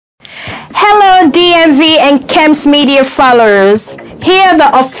TV and Camps Media followers, here are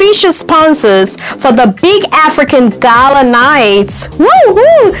the official sponsors for the Big African Gala Night.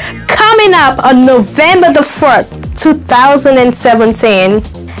 Woo-hoo! Coming up on November the 4th, 2017.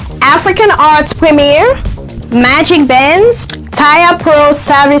 African Arts Premiere, Magic Bands, Tire Pro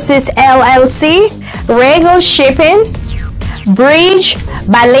Services LLC, Regal Shipping, Bridge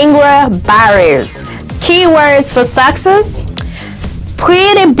Bilingual Barriers. Keywords for success: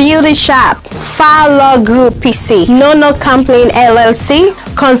 Pretty Beauty Shop, File Good PC, No Complaint LLC,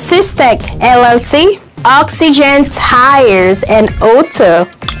 Consistec LLC, Oxygen Tires and Auto,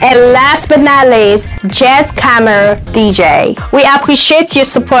 and last but not least, Jet Camera DJ. We appreciate your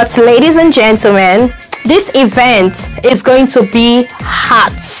support, ladies and gentlemen. This event is going to be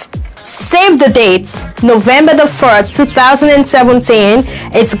hot. Save the dates, November the 4th, 2017.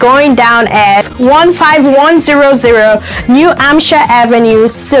 It's going down at 15100 New Hampshire Avenue,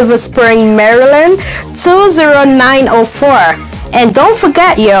 Silver Spring, Maryland, 20904. And don't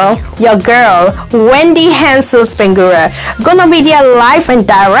forget, your girl, Wendy Hansel-Spengura, gonna be there live and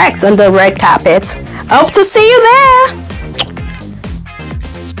direct on the red carpet. Hope to see you there.